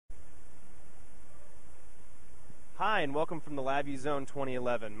Hi, and welcome from the LabVIEW Zone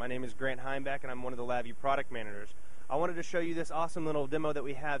 2011. My name is Grant Heimbeck, and I'm one of the LabVIEW product managers. I wanted to show you this awesome little demo that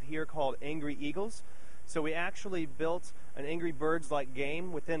we have here called Angry Eagles. So we actually built an Angry Birds-like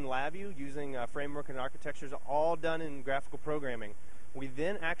game within LabVIEW using framework and architectures all done in graphical programming. We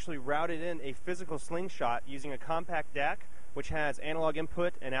then actually routed in a physical slingshot using a compact DAC, which has analog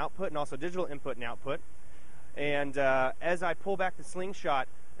input and output, and also digital input and output. And as I pull back the slingshot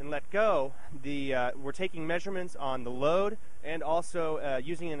and let go, we're taking measurements on the load and also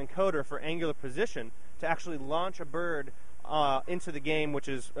using an encoder for angular position to actually launch a bird into the game, which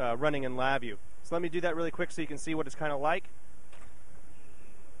is running in LabVIEW. So let me do that really quick so you can see what it's kind of like.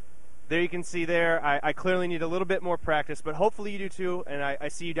 There you can see there, I clearly need a little bit more practice, but hopefully you do too, and I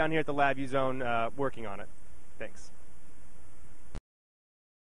see you down here at the LabVIEW Zone working on it. Thanks.